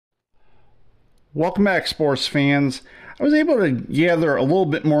Welcome back, sports fans. I was able to gather a little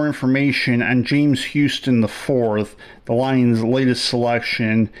bit more information on James Houston IV, the Lions' latest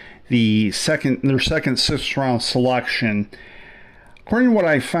selection, their second sixth-round selection. According to what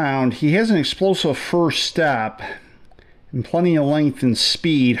I found, he has an explosive first step and plenty of length and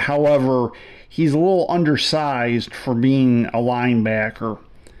speed. However, he's a little undersized for being a linebacker.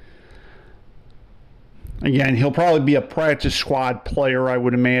 Again, he'll probably be a practice squad player, I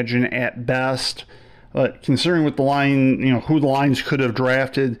would imagine, at best. But considering what who the Lions could have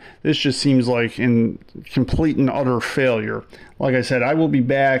drafted, this just seems like a complete and utter failure. Like I said, I will be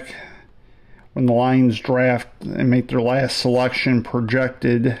back when the Lions draft and make their last selection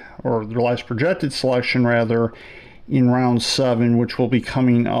projected, or their last projected selection rather, in round 7, which will be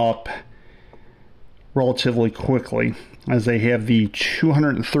coming up relatively quickly, as they have the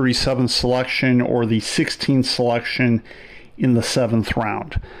 237th selection or the 16th selection in the 7th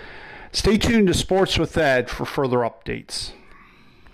round. Stay tuned to Sports with Ed for further updates.